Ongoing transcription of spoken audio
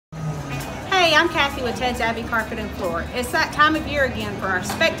Hey, I'm Kathy with Ted's Abbey Carpet and Floor. It's that time of year again for our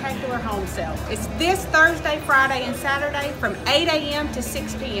spectacular home sale. It's this Thursday, Friday, and Saturday from 8 a.m. to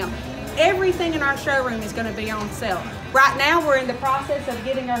 6 p.m. Everything in our showroom is going to be on sale. Right now, we're in the process of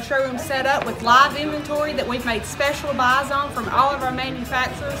getting our showroom set up with live inventory that we've made special buys on from all of our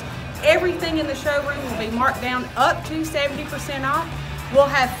manufacturers. Everything in the showroom will be marked down up to 70% off. We'll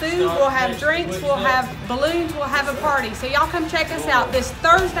have food, we'll have drinks, we'll have balloons, we'll have a party. So y'all come check us out this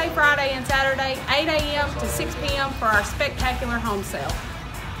Thursday, Friday, and Saturday, 8 a.m. to 6 p.m. for our spectacular home sale.